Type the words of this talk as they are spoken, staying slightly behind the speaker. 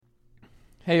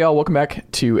Hey y'all, welcome back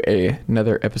to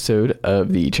another episode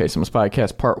of the Chase Thomas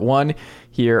Podcast Part 1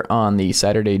 here on the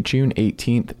Saturday, June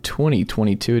 18th,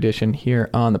 2022 edition here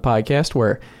on the podcast,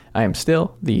 where I am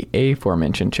still the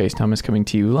aforementioned Chase Thomas, coming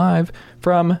to you live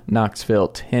from Knoxville,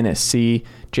 Tennessee.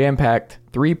 Jam-packed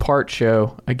 3-part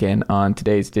show again on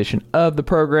today's edition of the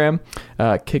program.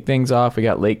 Kick things off, we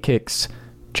got Late Kicks.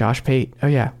 Josh Pate. Oh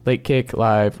yeah, Late Kick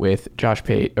live with Josh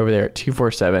Pate over there at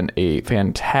 247, a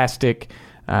fantastic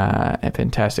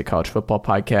college football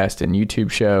podcast and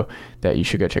YouTube show that you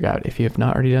should go check out if you have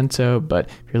not already done so. But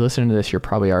if you're listening to this, you're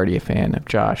probably already a fan of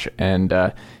Josh and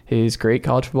his great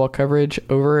college football coverage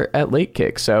over at Late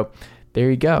Kick. So there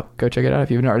you go. Go check it out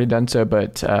if you haven't already done so.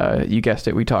 But you guessed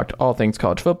it. We talked all things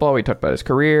college football. We talked about his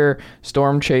career,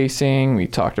 storm chasing. We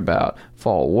talked about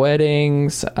fall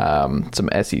weddings, some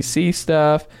SEC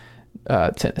stuff,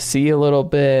 Tennessee a little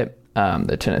bit,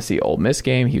 the Tennessee Ole Miss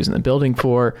game he was in the building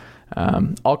for.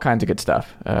 All kinds of good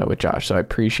stuff with Josh. So I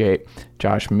appreciate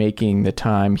Josh making the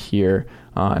time here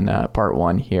on part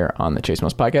 1 here on the Chase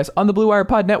Thomas Podcast on the Blue Wire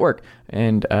Pod Network.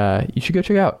 And you should go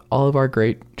check out all of our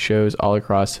great shows all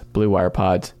across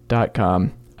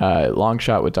BlueWirePods.com. Long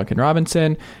Shot with Duncan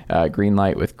Robinson, Green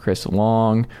Light with Chris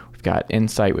Long. We've got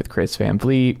Insight with Chris Van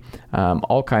Vliet.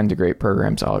 All kinds of great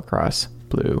programs all across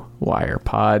Blue Wire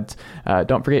Pods.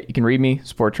 Don't forget, you can read me,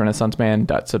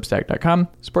 sportsrenaissanceman.substack.com.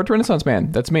 Sports Renaissance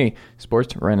Man, that's me,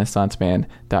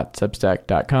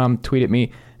 sportsrenaissanceman.substack.com. Tweet at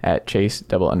me at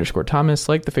Chase_Thomas.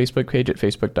 Like the Facebook page at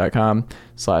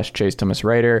facebook.com/Chase Thomas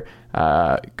Writer.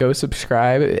 Go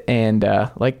subscribe and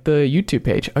like the YouTube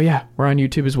page. Oh yeah, we're on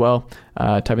YouTube as well.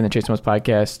 Type in the Chase Thomas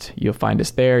Podcast. You'll find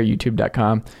us there,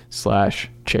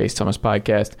 youtube.com/Chase Thomas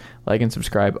Podcast. Like and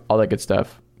subscribe, all that good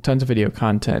stuff. Tons of video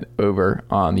content over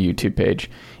on the YouTube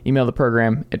page. Email the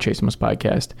program at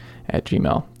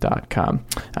chasethomaspodcast@gmail.com.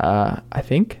 I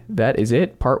think that is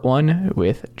it. Part 1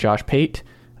 with Josh Pate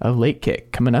of Late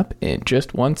Kick coming up in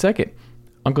just 1 second.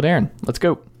 Uncle Darren, let's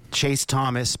go. The Chase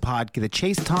Thomas Podcast.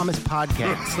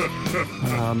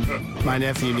 My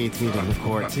nephew needs me to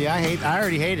record. See, I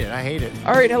already hate it. I hate it.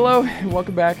 All right, hello.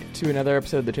 Welcome back to another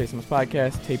episode of the Chase Thomas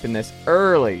Podcast. Taping this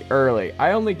early.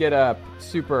 I only get up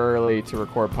super early to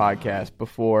record podcasts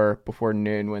before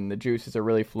noon when the juices are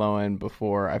really flowing,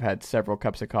 before I've had several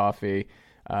cups of coffee,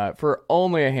 for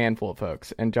only a handful of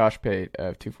folks. And Josh Pate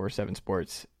of 247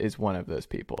 Sports is one of those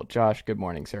people. Josh, good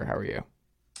morning, sir. How are you?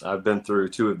 I've been through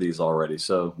 2 of these already,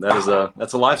 so that's a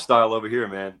lifestyle over here,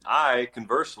 man. I,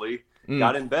 conversely,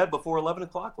 got in bed before 11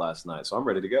 o'clock last night, so I'm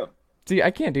ready to go. See,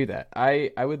 I can't do that. I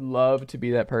would love to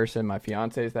be that person. My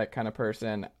fiance is that kind of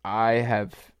person. I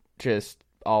have just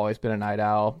always been a night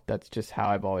owl. That's just how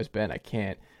I've always been. I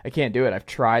can't do it. I've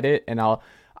tried it, and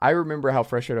I remember how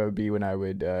frustrated I would be when I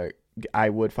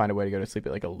would find a way to go to sleep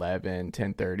at like 11,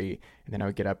 10:30, and then I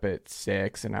would get up at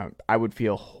 6, and I would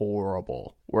feel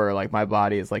horrible, where like my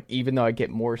body is like, even though I get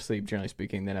more sleep, generally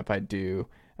speaking, than if I do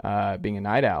being a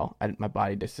night owl, my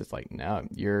body just is like, no,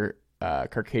 your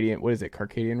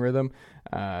circadian rhythm,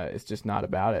 it's just not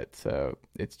about it. So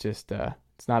it's just,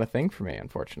 it's not a thing for me,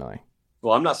 unfortunately.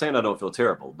 Well, I'm not saying I don't feel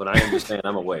terrible, but I am just saying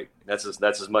I'm awake. That's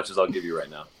as much as I'll give you right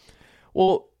now.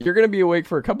 Well, you're going to be awake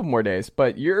for a couple more days,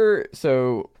 but we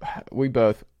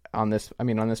both on this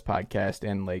podcast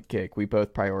and Late Kick, we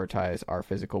both prioritize our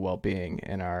physical well-being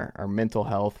and our mental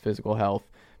health, physical health.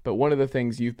 But one of the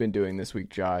things you've been doing this week,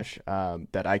 Josh,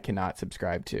 that I cannot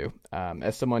subscribe to,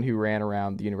 as someone who ran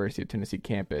around the University of Tennessee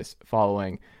campus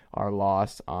following our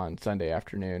loss on Sunday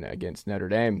afternoon against Notre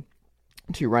Dame,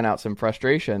 to run out some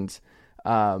frustrations,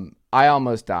 I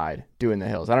almost died doing the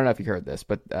hills. I don't know if you heard this,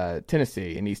 but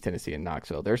Tennessee and East Tennessee and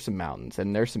Knoxville, there's some mountains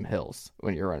and there's some hills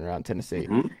when you're running around Tennessee.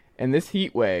 Mm-hmm. And this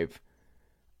heat wave,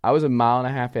 I was 1.5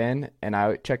 miles in, and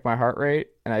I checked my heart rate,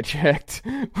 and I checked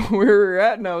where we were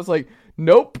at, and I was like,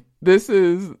 nope, this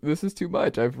is too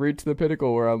much. I've reached the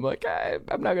pinnacle where I'm like,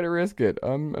 I'm not going to risk it.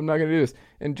 I'm not going to do this.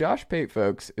 And Josh Pate,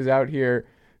 folks, is out here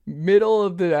middle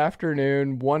of the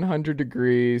afternoon, 100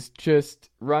 degrees, just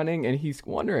running, and he's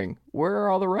wondering, where are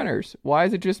all the runners? Why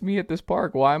is it just me at this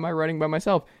park? Why am I running by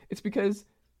myself? It's because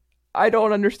I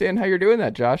don't understand how you're doing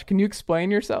that, Josh. Can you explain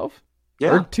yourself?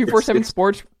 Yeah. Or 247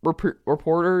 Sports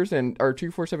reporters and or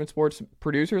 247 Sports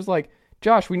producers, like,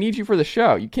 Josh, we need you for the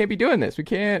show. You can't be doing this. We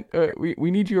can't. We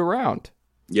need you around.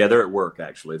 Yeah, they're at work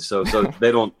actually, so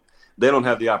they don't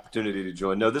have the opportunity to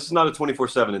join. No, this is not a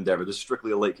 24/7 endeavor. This is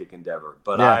strictly a Late Kick endeavor.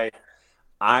 But yeah.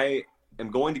 I am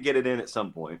going to get it in at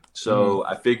some point. So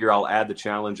I figure I'll add the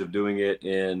challenge of doing it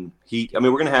in heat. I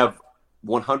mean, we're going to have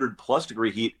 100 plus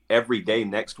degree heat every day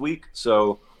next week.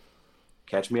 So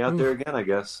catch me out there again, I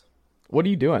guess. What are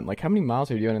you doing? Like, how many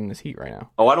miles are you doing in this heat right now?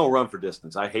 Oh, I don't run for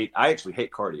distance. I actually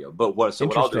hate cardio. But what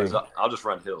I'll do is I'll just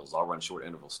run hills. I'll run short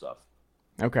interval stuff.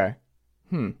 Okay.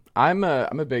 I'm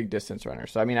a big distance runner.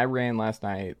 So I mean, I ran last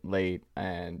night late,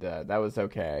 and that was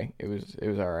okay. It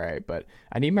was all right, but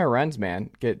I need my runs, man.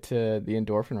 Get to the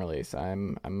endorphin release.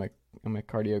 I'm a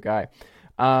cardio guy.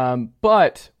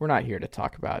 But we're not here to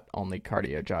talk about only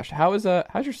cardio, Josh. How's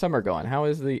your summer going? How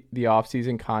is the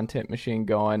off-season content machine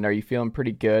going? Are you feeling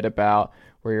pretty good about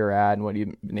where you're at and what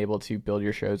you've been able to build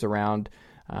your shows around?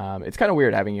 It's kind of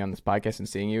weird having you on this podcast and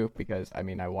seeing you because, I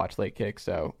mean, I watch Late Kick,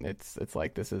 so it's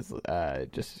like this is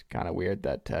just kind of weird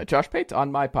that Josh Pate's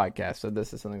on my podcast, so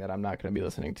this is something that I'm not going to be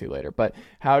listening to later. But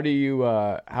how do you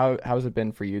how's it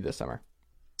been for you this summer?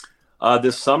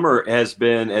 This summer has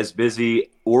been as busy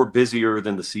or busier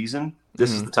than the season.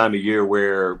 This is the time of year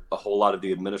where a whole lot of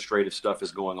the administrative stuff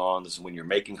is going on. This is when you're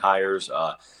making hires.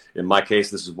 In my case,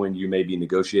 this is when you may be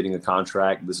negotiating a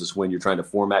contract. This is when you're trying to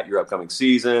format your upcoming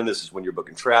season. This is when you're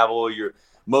booking travel. You're,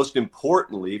 most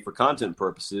importantly, for content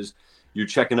purposes, you're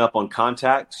checking up on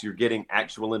contacts. You're getting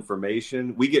actual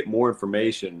information. We get more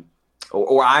information,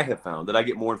 or I have found that I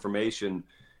get more information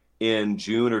in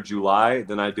June or July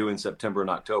than I do in September and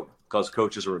October because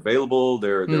coaches are available.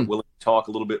 They're willing to talk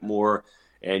a little bit more,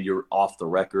 and you're off the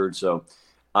record. So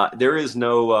there is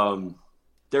no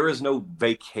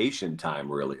vacation time,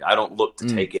 really. I don't look to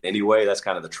take it anyway. That's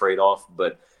kind of the trade-off,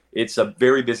 but it's a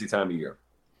very busy time of year.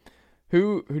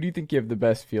 Who do you think you have the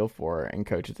best feel for in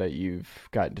coaches that you've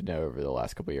gotten to know over the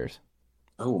last couple of years?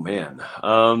 Oh, man.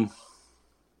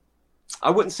 I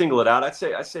wouldn't single it out. I'd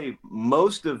say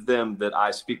most of them that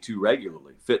I speak to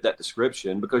regularly fit that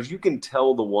description because you can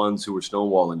tell the ones who are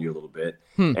stonewalling you a little bit.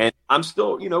 And I'm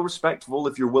still, respectful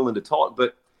if you're willing to talk,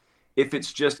 but if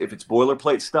it's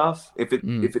boilerplate stuff, if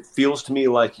it feels to me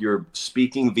like you're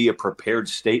speaking via prepared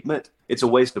statement, it's a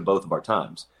waste of both of our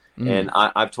times. And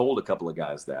I've told a couple of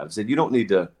guys that. I've said, you don't need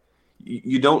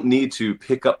to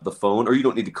pick up the phone, or you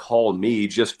don't need to call me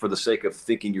just for the sake of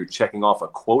thinking you're checking off a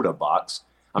quota box.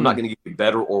 I'm not going to give you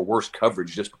better or worse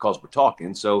coverage just because we're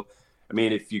talking. So, I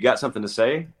mean, if you got something to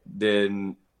say,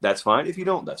 then that's fine. If you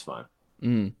don't, that's fine.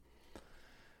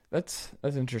 That's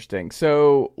interesting.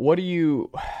 So what do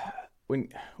you, when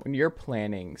you're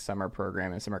planning summer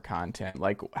program and summer content,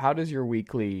 like how does your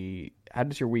weekly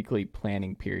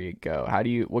planning period go?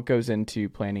 What goes into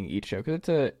planning each show?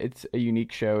 Because it's a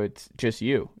unique show. It's just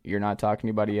you. You're not talking to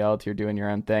anybody else. You're doing your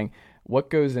own thing. What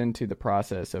goes into the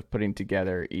process of putting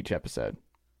together each episode?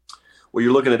 Well,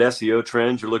 you're looking at SEO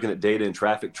trends. You're looking at data and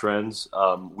traffic trends.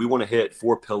 We want to hit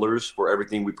 4 pillars for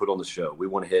everything we put on the show. We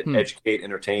want to hit educate,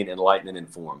 entertain, enlighten, and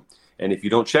inform. And if you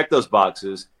don't check those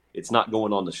boxes, it's not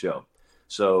going on the show.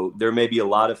 So there may be a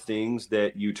lot of things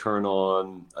that you turn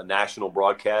on a national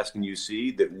broadcast and you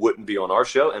see that wouldn't be on our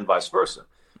show, and vice versa.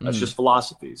 That's just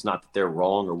philosophy. It's not that they're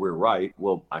wrong or we're right.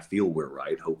 Well, I feel we're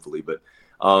right, hopefully. But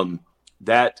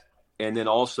that, and then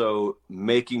also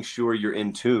making sure you're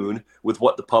in tune with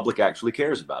what the public actually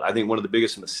cares about. I think one of the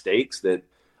biggest mistakes that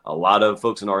a lot of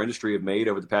folks in our industry have made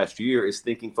over the past year is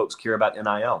thinking folks care about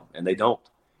NIL, and they don't.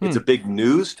 It's a big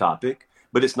news topic,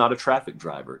 but it's not a traffic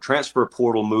driver. Transfer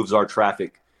portal moves our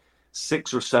traffic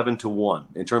 6 or 7 to 1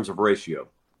 in terms of ratio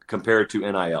compared to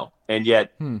NIL. And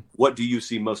yet, what do you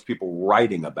see most people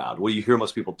writing about? What do you hear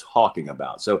most people talking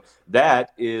about? So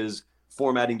that is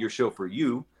formatting your show for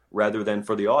you rather than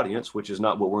for the audience, which is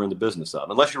not what we're in the business of.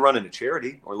 Unless you're running a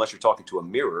charity or unless you're talking to a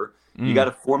mirror, you got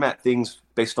to format things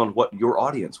based on what your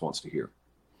audience wants to hear.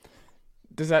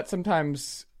 Does that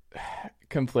sometimes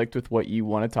conflict with what you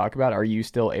want to talk about? Are you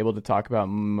still able to talk about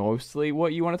mostly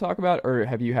what you want to talk about, or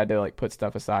have you had to like put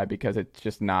stuff aside because it's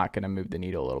just not going to move the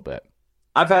needle a little bit?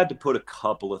 I've had to put a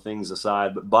couple of things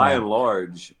aside, but by and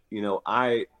large,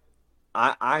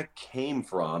 I came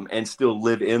from and still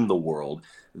live in the world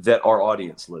that our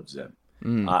audience lives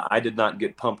in. I did not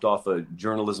get pumped off a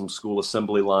journalism school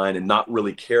assembly line and not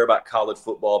really care about college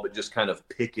football, but just kind of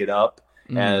pick it up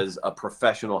as a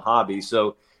professional hobby.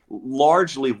 So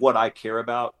largely what I care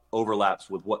about overlaps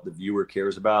with what the viewer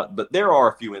cares about. But there are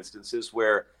a few instances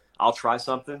where I'll try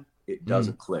something, it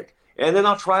doesn't click. And then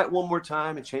I'll try it one more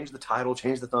time and change the title,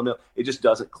 change the thumbnail. It just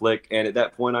doesn't click. And at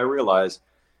that point I realize,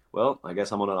 well, I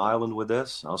guess I'm on an island with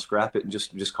this. I'll scrap it and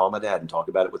just call my dad and talk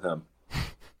about it with him.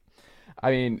 I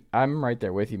mean, I'm right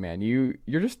there with you, man.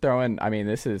 You're just throwing. I mean,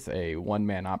 this is a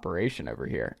one-man operation over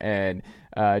here, and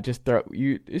it's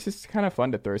just kind of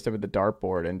fun to throw stuff at the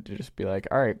dartboard and to just be like,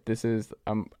 all right, this is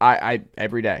I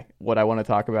every day what I want to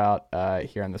talk about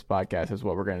here on this podcast is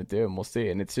what we're going to do, and we'll see.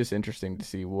 And it's just interesting to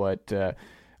see what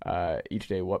each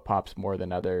day what pops more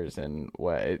than others, and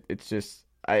what it's just.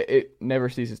 It never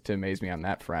ceases to amaze me on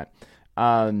that front.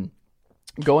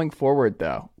 Going forward,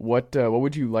 though, what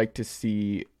would you like to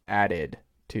see added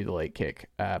to the Late Kick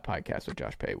podcast with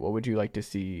Josh Pate? What would you like to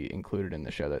see included in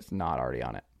the show that's not already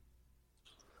on it?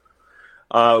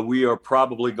 We are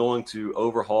probably going to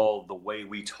overhaul the way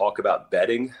we talk about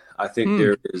betting. I think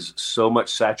there is so much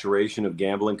saturation of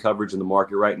gambling coverage in the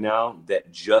market right now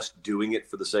that just doing it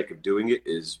for the sake of doing it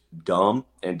is dumb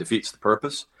and defeats the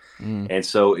purpose. And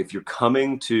so if you're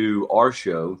coming to our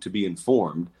show to be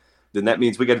informed, then that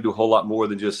means we got to do a whole lot more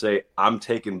than just say, I'm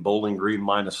taking Bowling Green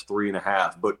minus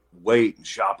 3.5, but wait and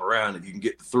shop around. If you can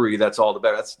get the 3, that's all the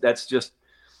better. That's just,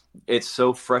 it's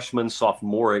so freshman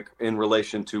sophomoric in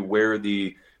relation to where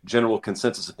the general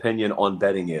consensus opinion on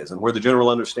betting is and where the general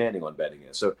understanding on betting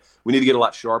is. So we need to get a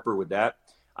lot sharper with that.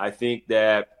 I think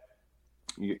that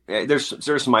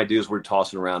there's some ideas we're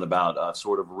tossing around about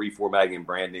sort of reformatting and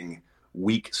branding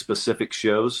week specific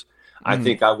shows. I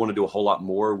think I want to do a whole lot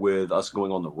more with us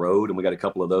going on the road, and we got a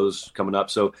couple of those coming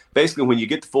up. So basically, when you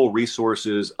get the full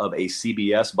resources of a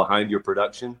CBS behind your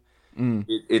production,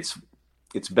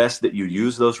 it's best that you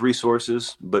use those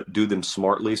resources, but do them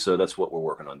smartly. So that's what we're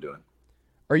working on doing.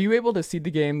 Are you able to see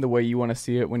the game the way you want to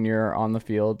see it when you're on the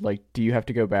field? Like, do you have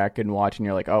to go back and watch and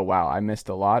you're like, oh, wow, I missed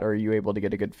a lot? Or are you able to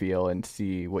get a good feel and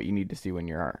see what you need to see when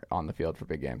you're on the field for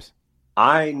big games?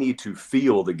 I need to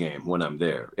feel the game when I'm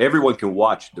there. Everyone can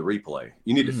watch the replay.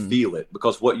 You need to feel it,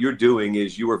 because what you're doing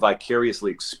is you are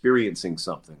vicariously experiencing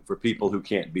something for people who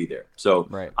can't be there. So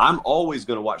I'm always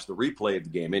going to watch the replay of the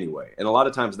game anyway. And a lot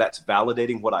of times that's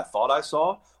validating what I thought I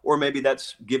saw, or maybe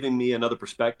that's giving me another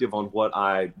perspective on what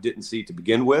I didn't see to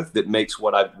begin with that makes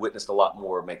what I've witnessed a lot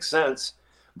more make sense.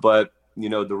 But, you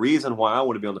know, the reason why I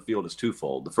want to be on the field is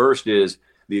twofold. The first is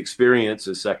the experience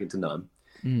is second to none.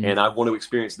 And I want to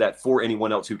experience that for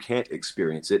anyone else who can't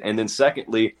experience it. And then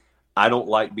secondly, I don't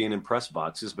like being in press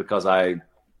boxes because I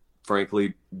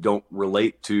frankly don't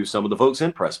relate to some of the folks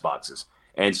in press boxes.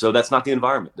 And so that's not the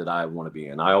environment that I want to be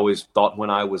in. I always thought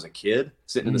when I was a kid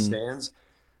sitting in the stands,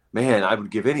 man, I would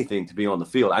give anything to be on the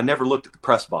field. I never looked at the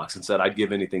press box and said I'd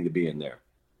give anything to be in there.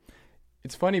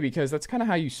 It's funny because that's kind of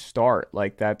how you start.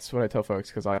 Like, that's what I tell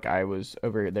folks, because like I was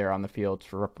over there on the field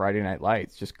for Friday Night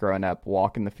Lights, just growing up,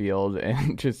 walking the field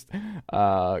and just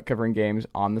covering games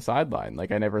on the sideline.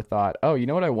 Like, I never thought, oh, you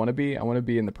know what I want to be? I want to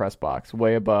be in the press box,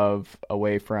 way above,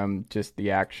 away from just the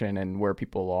action and where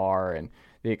people are and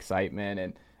the excitement.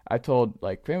 And I told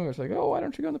like family members, like, oh, why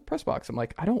don't you go in the press box? I'm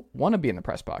like, I don't want to be in the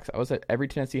press box. I was at every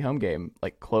Tennessee home game,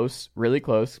 like close, really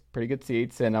close, pretty good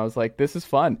seats. And I was like, this is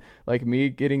fun. Like, me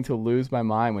getting to lose my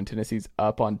mind when Tennessee's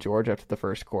up on Georgia after the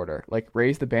first quarter, like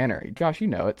raise the banner. Josh, you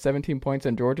know, it's 17 points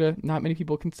on Georgia. Not many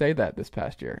people can say that this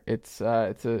past year. It's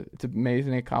an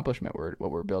amazing accomplishment.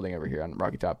 What we're building over here on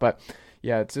Rocky Top. But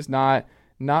yeah, it's just not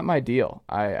my deal.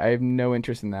 I have no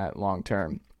interest in that long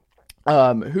term.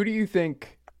 Who do you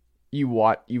think you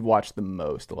watched the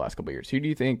most the last couple of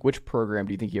years? Which program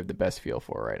do you think you have the best feel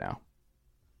for right now?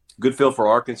 Good feel for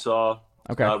Arkansas.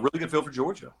 Okay. Really good feel for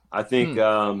Georgia. I think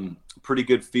pretty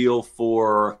good feel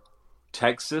for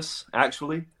Texas,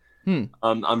 actually.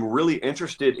 I'm really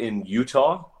interested in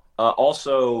Utah.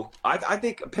 Also, I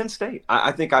think Penn State.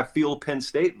 I think I feel Penn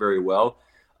State very well.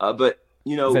 But,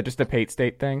 you know. Is that just a Pate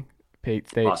State thing? Pate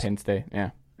State, awesome. Penn State,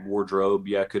 yeah. Wardrobe,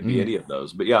 yeah, could be any of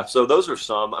those. But yeah, so those are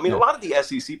some. I mean, a lot of the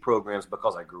SEC programs,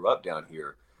 because I grew up down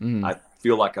here, I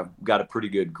feel like I've got a pretty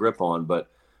good grip on.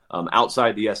 But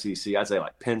outside the SEC, I'd say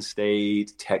like Penn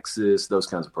State, Texas, those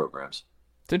kinds of programs.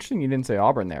 It's interesting you didn't say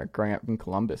Auburn there, growing up in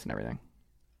Columbus and everything.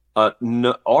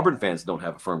 No, Auburn fans don't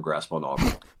have a firm grasp on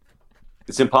Auburn.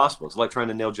 It's impossible. It's like trying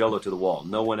to nail Jell-O to the wall.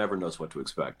 No one ever knows what to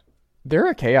expect. They're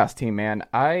a chaos team, man.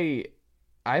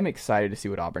 I'm excited to see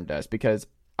what Auburn does, because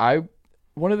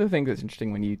one of the things that's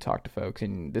interesting when you talk to folks,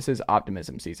 and this is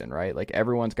optimism season, right? Like,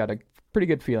 everyone's got a pretty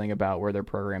good feeling about where their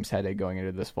program's headed going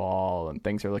into this fall, and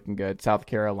things are looking good. South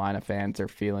Carolina fans are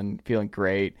feeling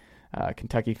great.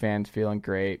 Kentucky fans feeling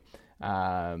great.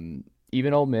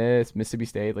 Even Ole Miss, Mississippi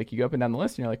State, like, you go up and down the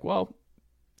list and you're like, well,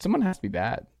 someone has to be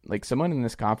bad. Like, someone in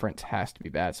this conference has to be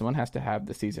bad. Someone has to have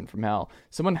the season from hell.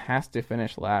 Someone has to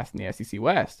finish last in the SEC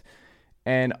West.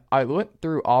 And I went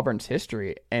through Auburn's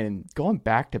history, and going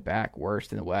back-to-back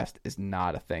worst in the West is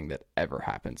not a thing that ever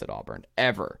happens at Auburn,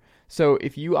 ever. So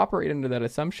if you operate under that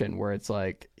assumption where it's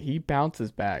like he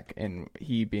bounces back, and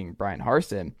he being Brian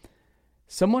Harsin,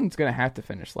 someone's going to have to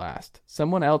finish last.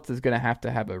 Someone else is going to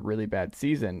have a really bad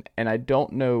season, and I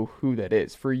don't know who that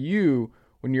is. For you,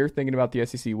 when you're thinking about the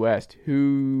SEC West,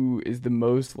 who is the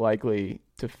most likely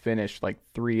to finish like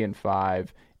 3-5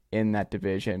 in that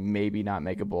division, maybe not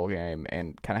make a bowl game,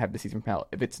 and kind of have the season from hell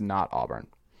if it's not Auburn?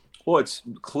 Well, it's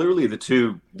clearly the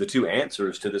two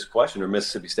answers to this question are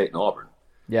Mississippi State and Auburn.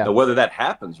 Yeah. Now, whether that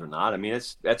happens or not, I mean,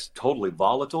 that's totally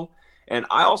volatile. And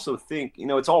I also think,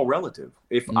 it's all relative.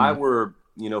 If I were,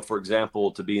 for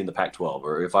example, to be in the Pac-12,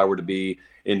 or if I were to be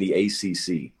in the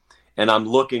ACC, and I'm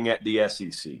looking at the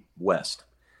SEC West,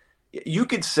 you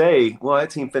could say, well,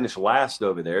 that team finished last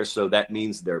over there, so that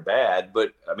means they're bad.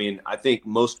 But, I mean, I think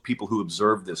most people who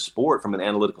observe this sport from an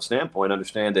analytical standpoint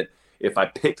understand that if I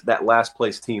picked that last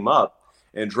place team up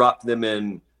and dropped them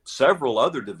in several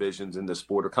other divisions in this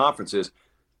sport or conferences,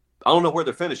 I don't know where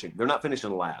they're finishing. They're not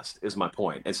finishing last, is my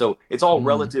point. And so it's all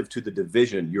relative to the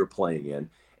division you're playing in.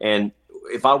 And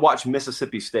if I watch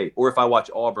Mississippi State, or if I watch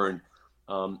Auburn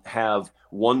have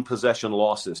one possession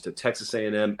losses to Texas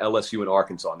A&M, LSU, and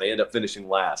Arkansas, and they end up finishing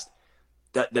last,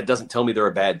 that doesn't tell me they're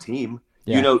a bad team.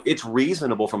 Yeah. It's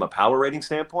reasonable from a power rating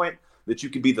standpoint that you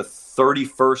could be the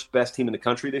 31st best team in the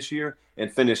country this year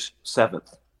and finish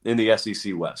 7th in the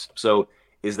SEC West. So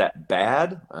is that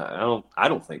bad? I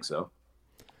don't think so.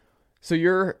 So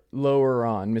you're lower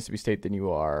on Mississippi State than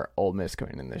you are Ole Miss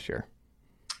coming in this year?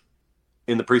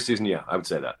 In the preseason, yeah, I would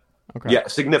say that. Okay. Yeah,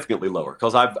 significantly lower,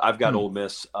 because I've got Ole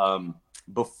Miss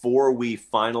before we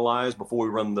run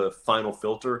the final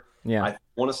filter. Yeah, I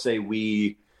want to say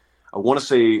when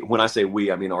I say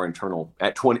we, I mean our internal not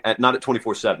at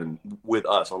 24/7 with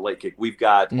us on Late Kick. We've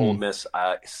got Ole Miss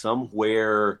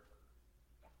somewhere.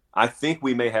 I think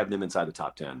we may have them inside the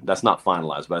top 10. That's not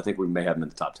finalized, but I think we may have them in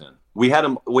the top 10. We had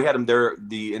them there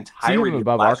the entire. So you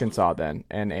above Arkansas then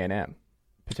and A&M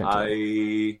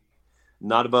potentially.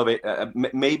 Not above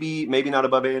maybe not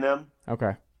above A&M.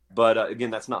 Okay, but again,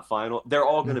 that's not final. They're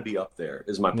all going to be up there,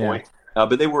 is my point. Yeah.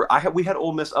 But we had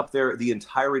Ole Miss up there the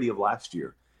entirety of last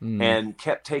year, and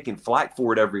kept taking flack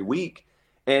for it every week.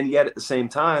 And yet at the same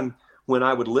time, when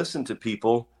I would listen to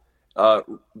people,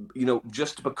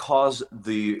 just because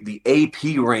the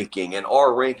AP ranking and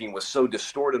our ranking was so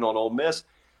distorted on Ole Miss,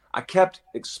 I kept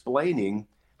explaining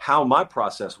how my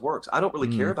process works. I don't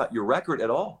really care about your record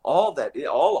at all. All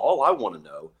I want to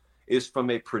know is, from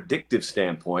a predictive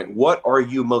standpoint, what are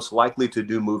you most likely to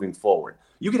do moving forward?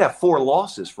 You could have 4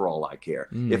 losses for all I care.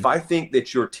 If I think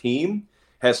that your team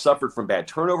has suffered from bad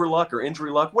turnover luck or injury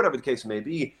luck, whatever the case may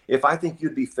be, if I think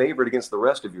you'd be favored against the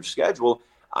rest of your schedule,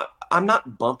 I'm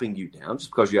not bumping you down just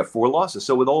because you have 4 losses.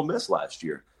 So with Ole Miss last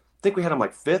year, I think we had them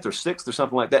like 5th or 6th or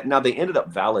something like that. Now, they ended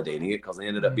up validating it because they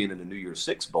ended up being in the New Year's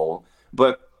Six Bowl.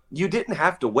 But you didn't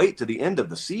have to wait to the end of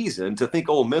the season to think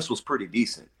Ole Miss was pretty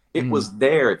decent. It was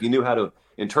there if you knew how to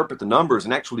interpret the numbers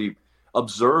and actually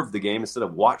observe the game instead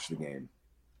of watch the game.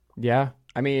 Yeah.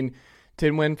 I mean,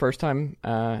 10-win, first time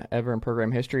ever in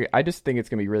program history. I just think it's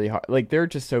going to be really hard. Like, they're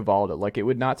just so volatile. Like, it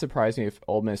would not surprise me if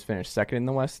Ole Miss finished second in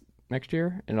the West next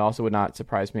year, and it also would not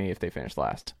surprise me if they finished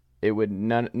last. It would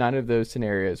none of those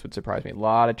scenarios would surprise me. A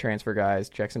lot of transfer guys,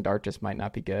 Jackson Dart just might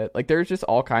not be good. Like, there's just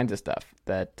all kinds of stuff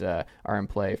that are in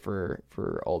play for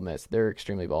Ole Miss. They're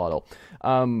extremely volatile.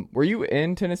 Were you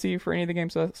in Tennessee for any of the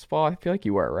games this fall? I feel like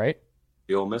you were, right?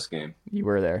 The Ole Miss game. You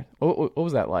were there. What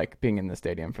was that like, being in the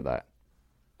stadium for that?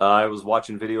 I was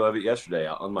watching video of it yesterday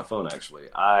on my phone. Actually,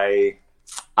 I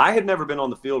had never been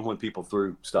on the field when people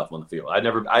threw stuff on the field.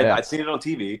 I'd seen it on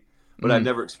TV, but I'd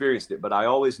never experienced it. But I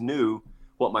always knew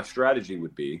what my strategy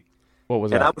would be. What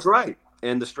was that? And I was right.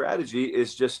 And the strategy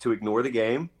is just to ignore the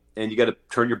game, and you got to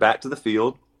turn your back to the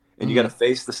field, and you got to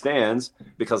face the stands,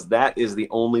 because that is the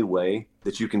only way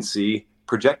that you can see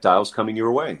projectiles coming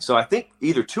your way. So I think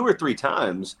either 2 or 3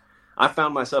 times I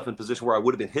found myself in a position where I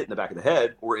would have been hit in the back of the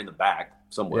head or in the back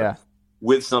somewhere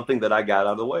with something that I got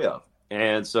out of the way of.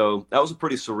 And so that was a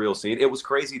pretty surreal scene. It was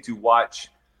crazy to watch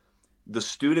the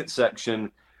student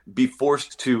section be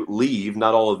forced to leave.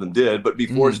 Not all of them did, but be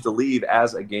forced to leave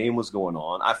as a game was going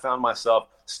on. I found myself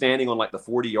standing on like the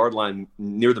 40-yard line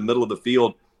near the middle of the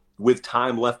field with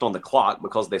time left on the clock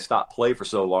because they stopped play for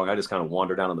so long. I just kind of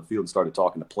wandered down on the field and started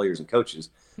talking to players and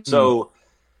coaches. So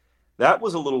that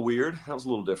was a little weird. That was a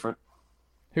little different.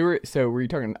 Were you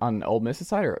talking on Ole Miss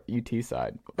side or UT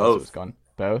side? Both.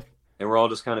 Both? And we're all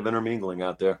just kind of intermingling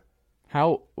out there.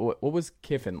 What was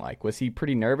Kiffin like? Was he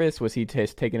pretty nervous? Was he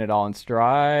just taking it all in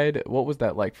stride? What was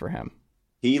that like for him?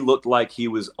 He looked like he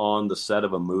was on the set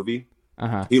of a movie.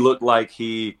 Uh-huh. He looked like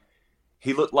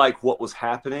what was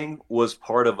happening was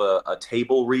part of a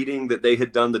table reading that they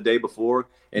had done the day before,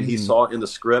 and he saw it in the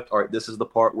script. All right, this is the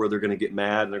part where they're going to get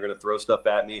mad and they're going to throw stuff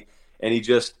at me. And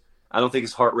I don't think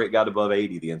his heart rate got above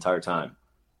 80 the entire time.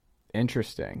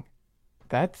 Interesting.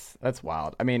 That's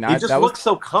wild. I mean, he just looked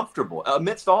so comfortable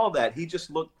amidst all that. He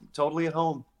just looked totally at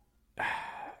home.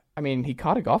 I mean, he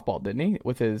caught a golf ball, didn't he?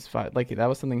 With his that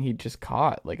was something he just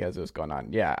caught as it was going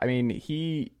on. Yeah, I mean,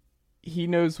 he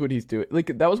knows what he's doing.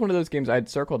 Like, that was one of those games I'd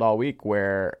circled all week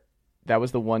where that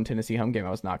was the one Tennessee home game I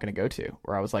was not going to go to,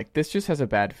 where I was like, this just has a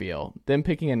bad feel. Them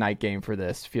picking a night game for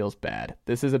this feels bad.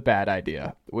 This is a bad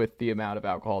idea with the amount of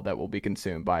alcohol that will be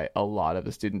consumed by a lot of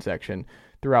the student section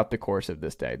throughout the course of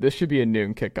this day. This should be a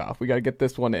noon kickoff. We got to get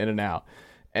this one in and out.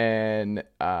 And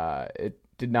it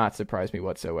did not surprise me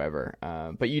whatsoever.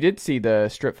 But you did see the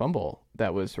strip fumble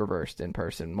that was reversed in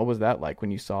person. What was that like when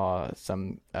you saw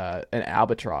an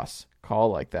albatross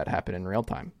call like that happen in real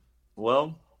time?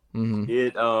 Well,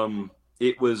 it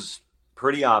was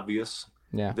pretty obvious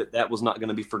that was not going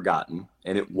to be forgotten,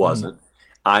 and it wasn't.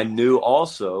 I knew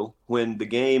also when the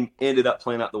game ended up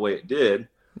playing out the way it did,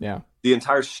 the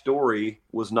entire story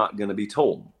was not going to be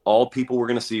told. All people were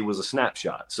going to see was a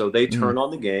snapshot. So they turn on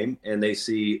the game and they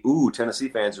see, Tennessee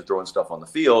fans are throwing stuff on the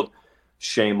field.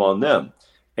 Shame on them.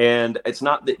 And it's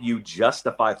not that you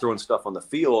justify throwing stuff on the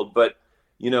field, but,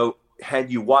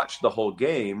 had you watched the whole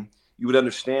game, you would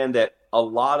understand that a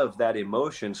lot of that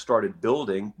emotion started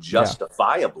building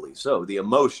justifiably. So the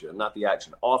emotion, not the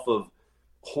action, off of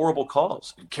horrible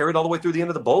calls, carried all the way through the end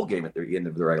of the bowl game at the end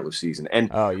of the regular season.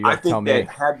 And I think that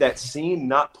had that scene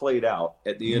not played out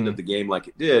at the end of the game like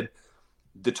it did,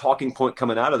 the talking point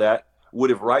coming out of that would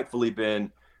have rightfully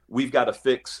been, we've got to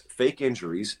fix fake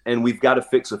injuries and we've got to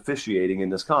fix officiating in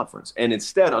this conference. And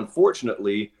instead,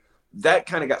 unfortunately, that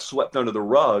kind of got swept under the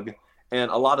rug. And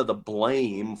a lot of the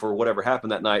blame for whatever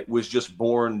happened that night was just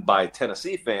borne by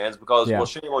Tennessee fans because, well,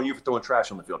 shame on you for throwing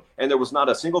trash on the field. And there was not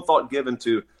a single thought given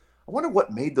to, I wonder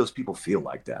what made those people feel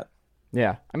like that.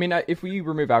 Yeah. I mean, if we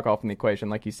remove alcohol from the equation,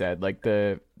 like you said, like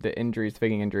the injuries,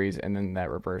 faking injuries, and then that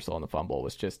reversal and the fumble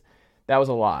was just, that was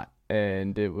a lot.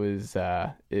 And it was,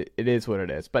 it is what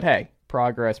it is. But hey,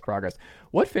 progress.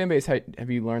 What fan base have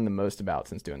you learned the most about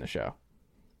since doing the show?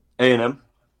 A&M.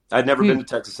 I'd never been to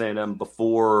Texas A&M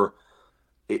before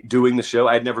doing the show.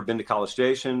 I had never been to College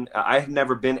Station. I had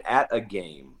never been at a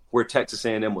game where Texas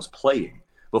A&M was playing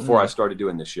before I started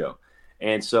doing this show.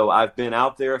 And so I've been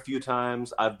out there a few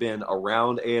times. I've been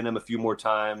around A&M a few more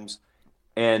times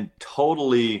and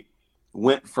totally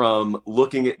went from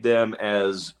looking at them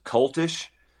as cultish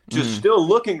to still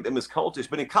looking at them as cultish.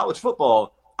 But in college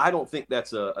football, I don't think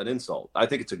that's an insult. I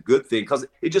think it's a good thing because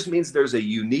it just means there's a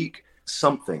unique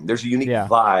something. There's a unique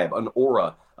vibe, an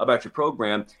aura about your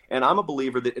program. And I'm a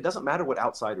believer that it doesn't matter what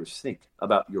outsiders think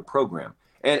about your program.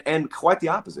 And quite the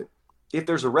opposite. If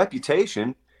there's a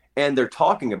reputation and they're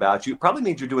talking about you, it probably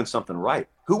means you're doing something right.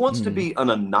 Who wants to be an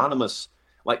anonymous,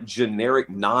 like generic,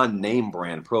 non-name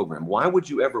brand program? Why would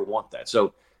you ever want that?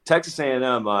 So Texas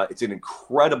A&M, it's an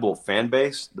incredible fan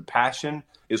base. The passion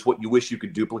is what you wish you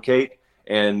could duplicate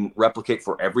and replicate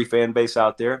for every fan base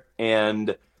out there.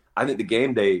 And I think the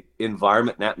game day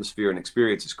environment and atmosphere and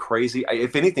experience is crazy.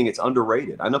 If anything, it's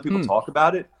underrated. I know people talk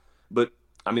about it, but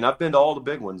I mean, I've been to all the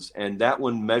big ones, and that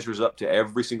one measures up to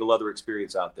every single other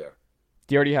experience out there.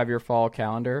 Do you already have your fall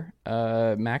calendar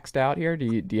maxed out here? Do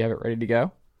you have it ready to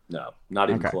go? No, not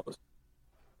even close.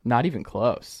 Not even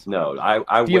close. No,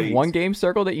 Do you have one game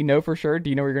circle that you know for sure? Do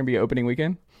you know where you're going to be opening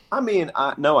weekend? I mean,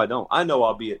 no, I don't. I know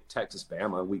I'll be at Texas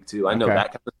Bama week 2. I know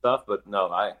that kind of stuff, but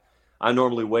no, I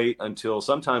normally wait until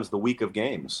sometimes the week of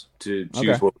games to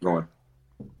choose where we're going.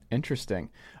 Interesting.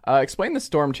 Explain the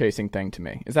storm chasing thing to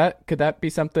me. Could that be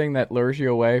something that lures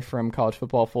you away from college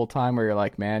football full time, where you're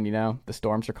like, man, the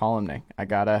storms are calling me. I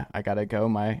gotta go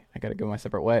my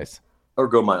separate ways. Or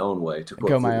go my own way.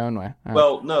 My own way. Oh.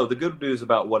 Well, no, the good news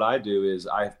about what I do is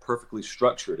I have perfectly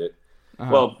structured it.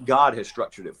 Well, God has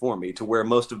structured it for me to where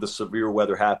most of the severe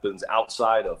weather happens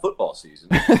outside of football season.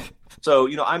 So,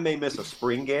 I may miss a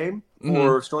spring game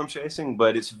for storm chasing,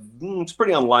 but it's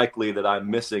pretty unlikely that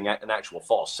I'm missing an actual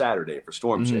fall Saturday for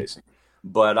storm chasing.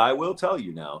 But I will tell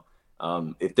you now,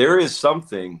 if there is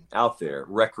something out there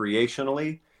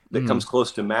recreationally that comes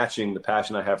close to matching the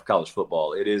passion I have for college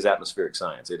football, it is atmospheric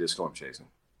science. It is storm chasing.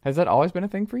 Has that always been a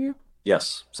thing for you?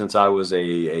 Yes. Since I was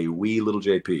a wee little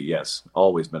JP. Yes.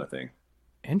 Always been a thing.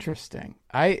 Interesting.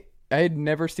 I had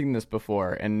never seen this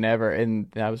before and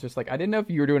I was just like, I didn't know if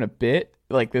you were doing a bit,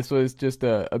 like this was just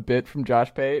a bit from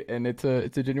Josh Pate, and it's a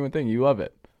genuine thing. You love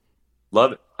it.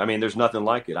 Love it. I mean, there's nothing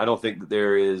like it. I don't think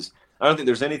there's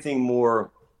anything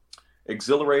more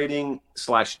exhilarating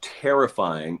 /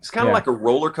 terrifying. It's kind of like a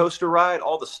roller coaster ride.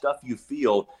 All the stuff you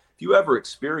feel, if you ever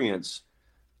experience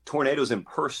tornadoes in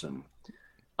person,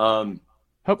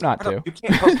 hope not to. You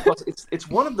can't. It's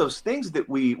one of those things that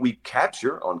we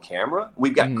capture on camera.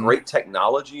 We've got great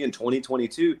technology in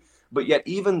 2022, but yet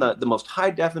even the most high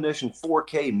definition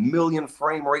 4K million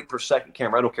frame rate per second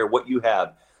camera, I don't care what you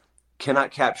have,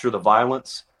 cannot capture the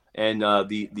violence and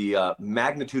the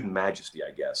magnitude and majesty,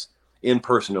 I guess, in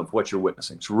person of what you're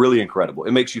witnessing. It's really incredible.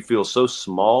 It makes you feel so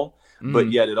small,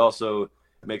 but yet it also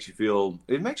makes you feel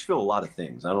a lot of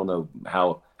things. I don't know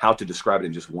how to describe it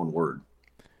in just one word.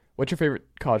 What's your favorite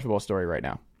college football story right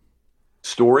now?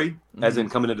 Story, as in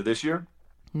coming into this year?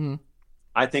 Mm-hmm.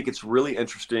 I think it's really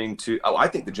interesting I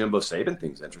think the Jimbo Saban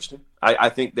thing's interesting. I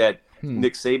think that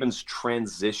Nick Saban's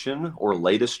transition or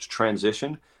latest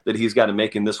transition that he's got to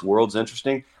make in this world's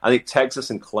interesting. I think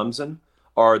Texas and Clemson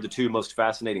are the two most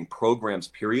fascinating programs,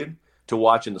 period, to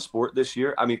watch in the sport this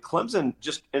year. I mean, Clemson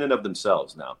just in and of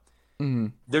themselves now. Mm-hmm.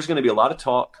 There's going to be a lot of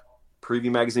talk.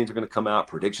 Preview magazines are going to come out.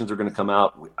 Predictions are going to come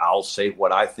out. I'll say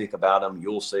what I think about them.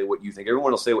 You'll say what you think.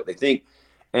 Everyone will say what they think.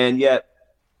 And yet,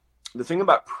 the thing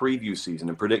about preview season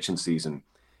and prediction season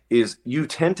is you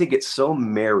tend to get so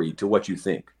married to what you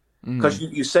think. Because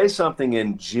you say something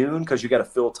in June because you got to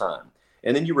fill time.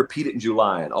 And then you repeat it in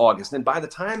July and August. And by the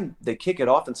time they kick it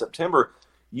off in September,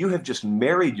 you have just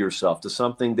married yourself to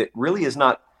something that really is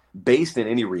not based in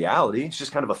any reality. It's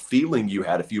just kind of a feeling you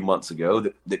had a few months ago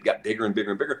that got bigger and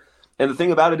bigger and bigger. And the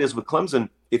thing about it is with Clemson,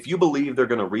 if you believe they're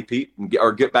going to repeat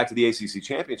or get back to the ACC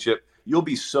championship, you'll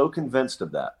be so convinced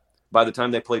of that by the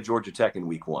time they play Georgia Tech in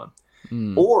week 1.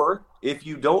 Or if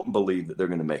you don't believe that they're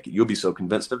going to make it, you'll be so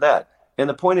convinced of that. And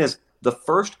the point is, the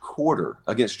first quarter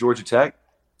against Georgia Tech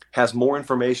has more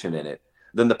information in it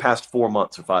than the past 4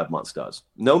 months or 5 months does.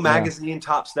 No magazine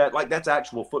tops that. Like, that's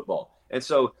actual football. And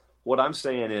so what I'm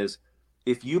saying is,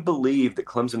 if you believe that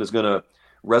Clemson is going to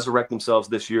resurrect themselves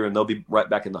this year and they'll be right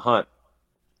back in the hunt,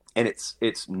 and it's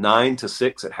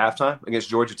 9-6 at halftime against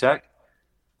Georgia Tech,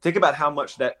 think about how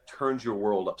much that turns your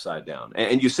world upside down.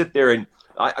 And you sit there and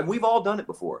we've all done it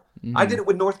before. I did it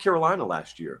with North Carolina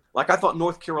last year. Like, I thought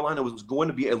North Carolina was going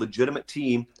to be a legitimate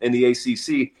team in the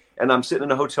ACC, and I'm sitting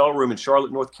in a hotel room in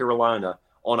Charlotte, North Carolina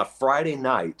on a Friday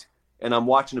night, and I'm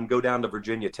watching them go down to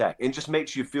Virginia Tech. It just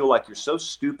makes you feel like you're so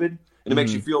stupid, and it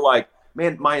makes you feel like,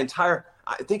 man, I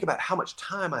think about how much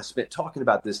time I spent talking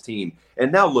about this team,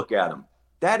 and now look at them.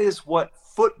 That is what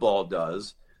football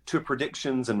does to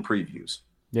predictions and previews.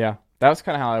 Yeah, that was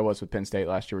kind of how I was with Penn State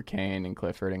last year with Kane and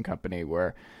Clifford and company,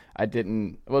 where I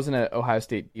wasn't an Ohio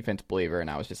State defense believer, and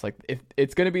I was just like, if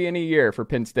it's going to be any year for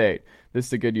Penn State, this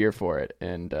is a good year for it.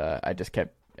 And I just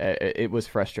kept it was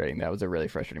frustrating. That was a really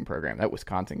frustrating program. That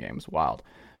Wisconsin game was wild.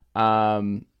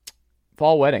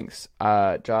 Fall weddings,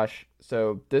 Josh.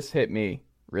 So this hit me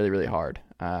really, really hard.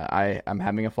 I'm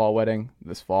having a fall wedding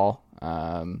this fall.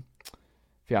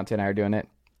 Fiance and I are doing it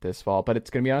this fall, but it's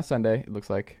going to be on a Sunday, it looks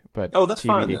like. But that's TBD.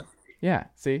 Fine then. Yeah,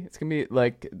 see, it's going to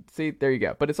be there you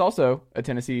go. But it's also a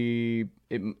Tennessee,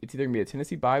 it's either going to be a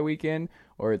Tennessee bye weekend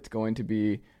or it's going to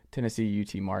be Tennessee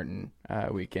UT Martin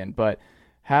weekend. But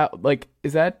how,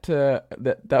 is that,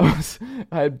 that was,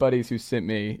 I had buddies who sent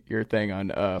me your thing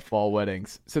on fall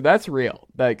weddings. So that's real.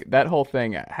 Like, that whole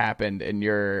thing happened and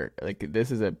you're like,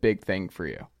 this is a big thing for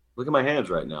you. Look at my hands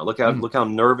right now. Look how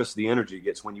nervous the energy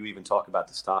gets when you even talk about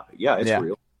this topic. Yeah, it's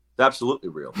real. It's absolutely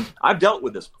real. I've dealt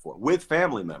with this before with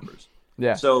family members.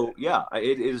 Yeah. So yeah,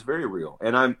 it is very real.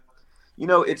 And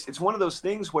it's one of those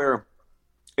things where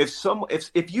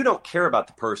if you don't care about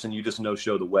the person, you just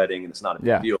show the wedding and it's not a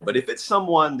big deal. But if it's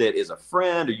someone that is a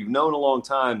friend or you've known a long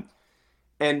time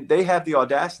and they have the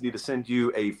audacity to send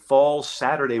you a fall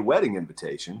Saturday wedding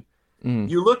invitation,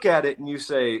 you look at it and you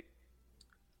say,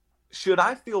 should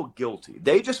I feel guilty?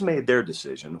 They just made their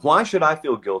decision. Why should I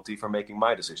feel guilty for making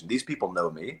my decision? These people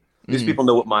know me. These people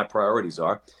know what my priorities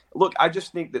are. Look, I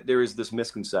just think that there is this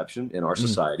misconception in our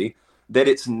society that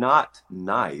it's not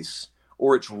nice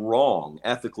or it's wrong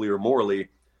ethically or morally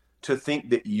to think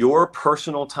that your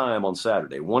personal time on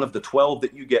Saturday, one of the 12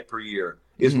 that you get per year,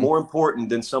 is more important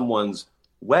than someone's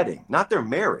wedding. Not their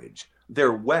marriage,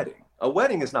 their wedding. A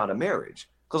wedding is not a marriage.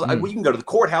 Because we can go to the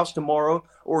courthouse tomorrow,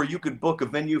 or you could book a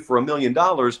venue for $1 million.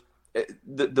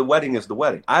 The wedding is the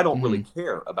wedding. I don't really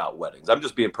care about weddings. I'm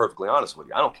just being perfectly honest with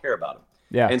you. I don't care about them.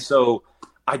 Yeah. And so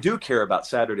I do care about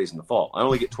Saturdays in the fall. I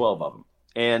only get 12 of them.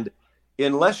 And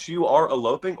unless you are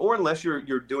eloping, or unless you're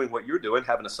doing what you're doing,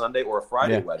 having a Sunday or a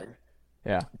Friday wedding,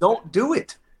 don't do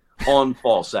it on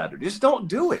fall Saturday. Just don't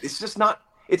do it. It's just not.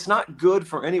 It's not good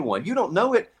for anyone. You don't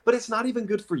know it, but it's not even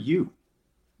good for you.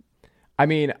 I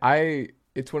mean,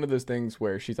 it's one of those things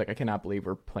where she's like, I cannot believe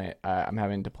I'm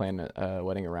having to plan a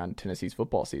wedding around Tennessee's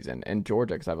football season and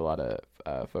Georgia, because I have a lot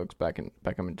of folks back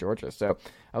home in Georgia. So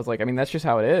I was like, I mean, that's just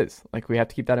how it is. Like, we have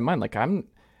to keep that in mind. Like,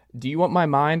 do you want my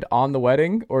mind on the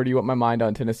wedding, or do you want my mind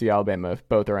on Tennessee, Alabama, if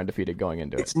both are undefeated going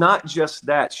into it? It's not just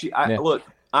that. Look,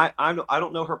 I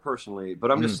don't know her personally, but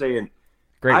I'm just saying,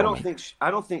 I don't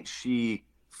think she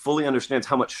fully understands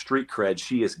how much street cred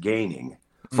she is gaining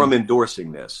from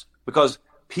endorsing this, because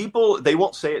people, they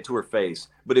won't say it to her face,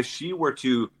 but if she were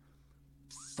to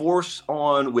force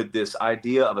on with this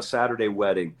idea of a Saturday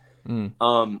wedding,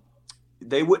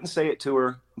 they wouldn't say it to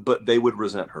her, but they would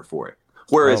resent her for it.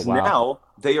 Whereas now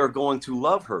they are going to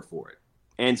love her for it.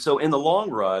 And so in the long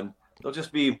run, they'll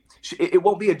just be, it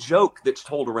won't be a joke that's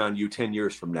told around you 10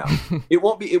 years from now. It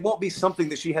won't be something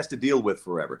that she has to deal with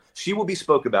forever. She will be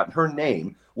spoke about. Her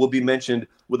name will be mentioned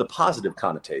with a positive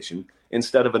connotation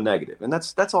instead of a negative. And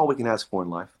that's all we can ask for in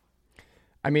life.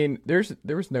 I mean, there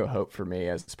was no hope for me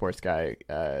as a sports guy.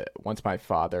 Once my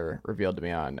father revealed to me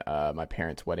on my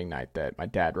parents' wedding night that my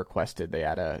dad requested they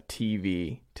add a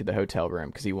TV to the hotel room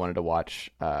because he wanted to watch,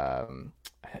 I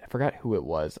forgot who it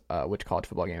was, which college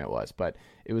football game it was, but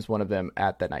it was one of them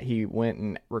at that night. He went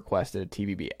and requested a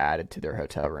TV be added to their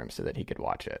hotel room so that he could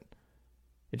watch it.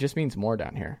 It just means more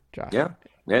down here, Josh. Yeah,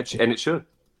 and it should.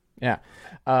 Yeah.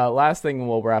 Last thing,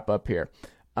 we'll wrap up here.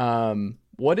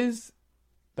 What is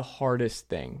the hardest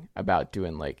thing about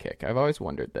doing Late Kick? I've always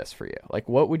wondered this for you. Like,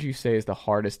 what would you say is the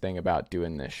hardest thing about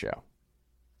doing this show?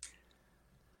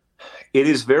 It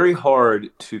is very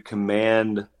hard to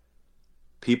command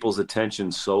people's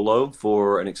attention solo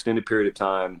for an extended period of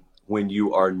time when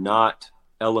you are not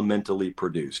elementally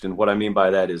produced. And what I mean by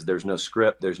that is there's no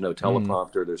script, there's no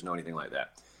teleprompter, there's no anything like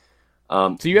that.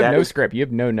 So you have no script, you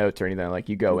have no notes or anything. Like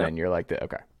you go in, you're like,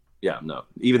 okay. Yeah, no.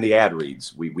 Even the ad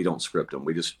reads, we don't script them.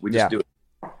 We just do it.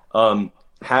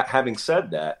 Having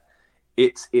said that,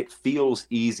 it feels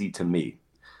easy to me.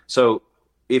 So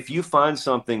if you find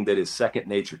something that is second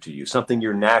nature to you, something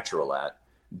you're natural at,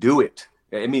 do it.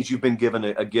 It means you've been given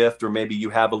a gift, or maybe you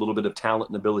have a little bit of talent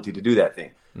and ability to do that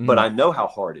thing. But I know how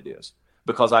hard it is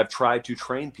because I've tried to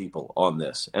train people on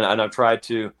this, and I've tried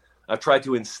to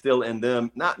instill in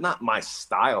them not my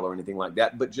style or anything like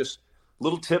that, but just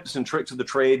little tips and tricks of the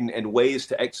trade and ways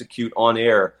to execute on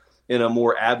air in a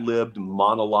more ad-libbed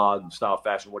monologue style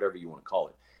fashion, whatever you want to call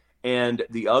it. And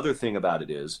the other thing about it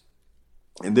is,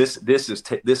 and this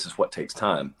is what takes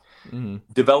time,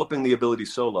 developing the ability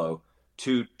solo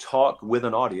to talk with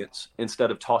an audience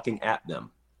instead of talking at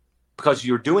them, because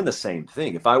you're doing the same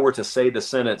thing. If I were to say the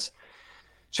sentence,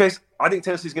 Chase, I think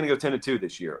Tennessee's going to go 10-2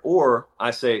 this year, or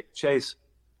I say, Chase,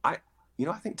 I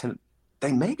think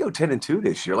they may go 10-2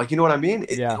 this year. Like, you know what I mean?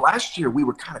 Last year we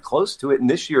were kind of close to it, and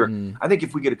this year I think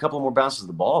if we get a couple more bounces of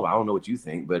the ball, I don't know what you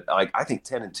think, but I think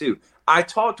 10-2. I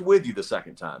talked with you the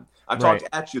second time. I talked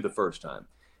at you the first time,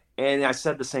 and I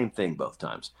said the same thing both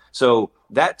times. So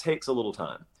that takes a little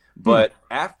time, but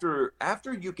after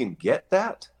you can get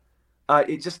that,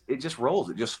 it just rolls.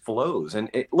 It just flows. And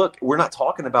look, we're not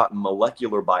talking about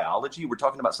molecular biology. We're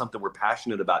talking about something we're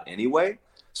passionate about anyway.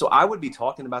 So I would be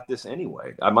talking about this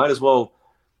anyway. I might as well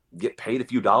get paid a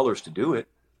few dollars to do it.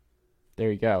 There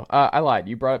you go. I lied.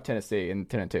 You brought up Tennessee and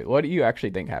 10-2. What do you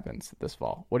actually think happens this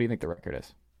fall? What do you think the record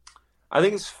is? I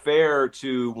think it's fair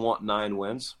to want 9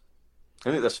 wins.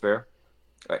 I think that's fair.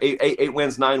 8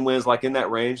 wins, 9 wins, like in that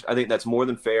range. I think that's more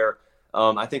than fair.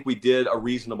 I think we did a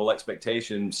reasonable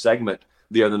expectation segment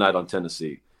the other night on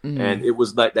Tennessee, and it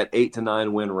was like that 8 to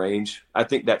 9 win range. I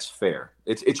think that's fair.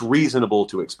 It's reasonable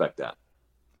to expect that.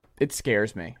 It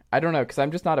scares me. I don't know, because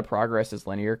I'm just not a progress is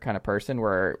linear kind of person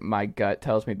where my gut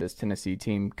tells me this Tennessee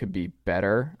team could be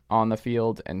better on the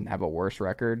field and have a worse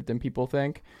record than people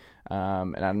think.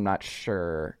 And I'm not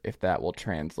sure if that will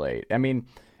translate. I mean,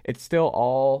 it's still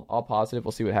all positive.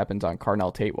 We'll see what happens on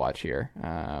Cardinal Tate watch here.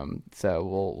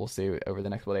 So we'll see over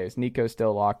the next couple days. Nico's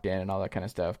still locked in and all that kind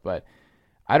of stuff, but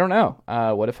I don't know.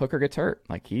 What if Hooker gets hurt?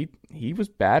 Like he was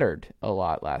battered a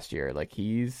lot last year. Like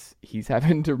he's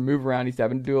having to move around. He's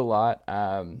having to do a lot.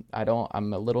 I'm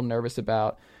a little nervous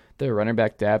about the running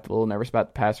back depth, a little nervous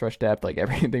about the pass rush depth. Like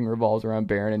everything revolves around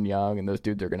Barron and Young, and those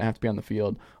dudes are going to have to be on the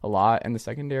field a lot. And the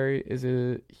secondary is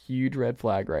a huge red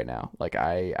flag right now. Like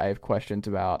I have questions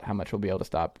about how much we'll be able to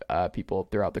stop people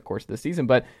throughout the course of the season.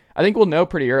 But I think we'll know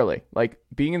pretty early. Like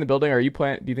being in the building, do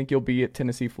you think you'll be at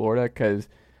Tennessee, Florida? Because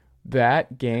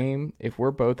that game, if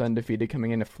we're both undefeated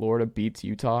coming into Florida, beats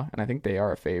Utah, and I think they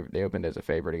are a favorite. They opened as a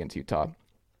favorite against Utah.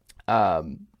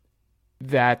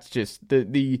 That's just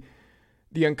the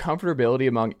uncomfortability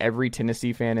among every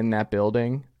Tennessee fan in that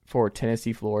building for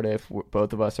Tennessee, Florida, if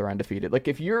both of us are undefeated. Like,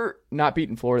 if you're not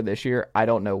beating Florida this year, I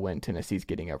don't know when Tennessee's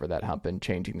getting over that hump and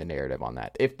changing the narrative on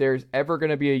that. If there's ever going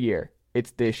to be a year,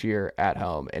 it's this year at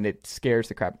home, and it scares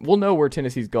the crap. We'll know where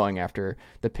Tennessee's going after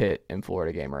the Pitt and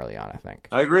Florida game early on, I think.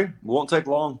 I agree. It won't take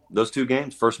long. Those 2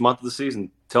 games, first month of the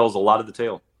season, tells a lot of the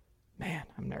tale. Man,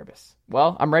 I'm nervous.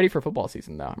 Well, I'm ready for football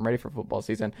season, though. I'm ready for football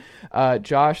season.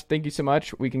 Josh, thank you so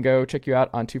much. We can go check you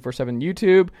out on 247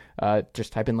 YouTube.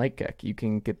 Just type in Late Kick. You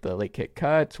can get the Late Kick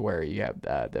cuts where you have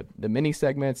the mini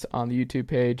segments on the YouTube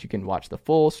page. You can watch the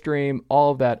full stream,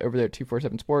 all of that over there at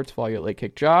 247 Sports. Follow you at Late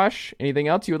Kick. Josh, anything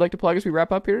else you would like to plug as we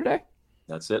wrap up here today?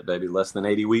 That's it, baby. Less than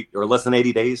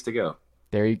 80 days to go.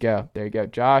 There you go. There you go.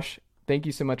 Josh, thank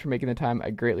you so much for making the time.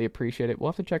 I greatly appreciate it. We'll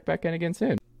have to check back in again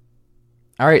soon.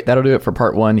 All right, that'll do it for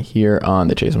part 1 here on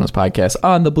the Chase Thomas Podcast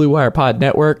on the Blue Wire Pod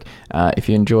Network. If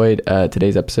you enjoyed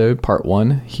today's episode, part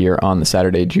 1 here on the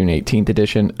Saturday, June 18th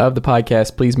edition of the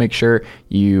podcast, please make sure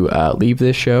you leave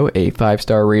this show a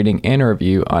 5-star rating and a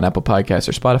review on Apple Podcasts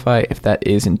or Spotify if that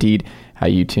is indeed how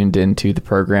you tuned into the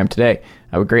program today.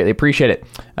 I would greatly appreciate it.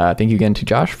 Thank you again to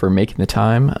Josh for making the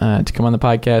time to come on the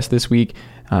podcast this week.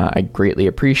 I greatly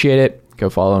appreciate it.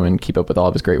 Go follow him and keep up with all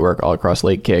of his great work all across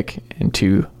Late Kick and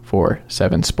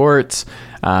 247 Sports.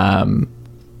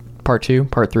 Part 2,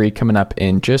 part 3 coming up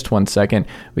in just 1 second.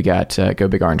 We got Go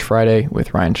Big Orange Friday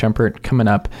with Ryan Shumpert coming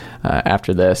up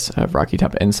after this of Rocky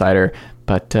Top Insider.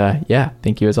 But yeah,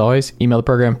 thank you as always. Email the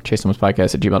program,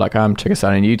 chasethomaspodcast@gmail.com. Check us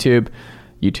out on YouTube,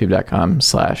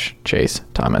 youtube.com/Chase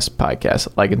Thomas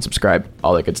Podcast. Like and subscribe,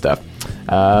 all that good stuff.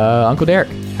 Uncle Derek,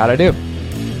 how'd I do?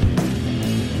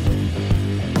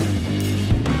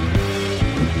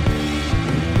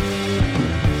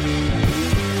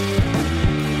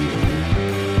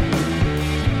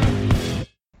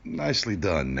 Nicely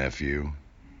done, nephew.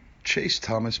 Chase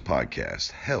Thomas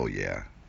Podcast. Hell yeah.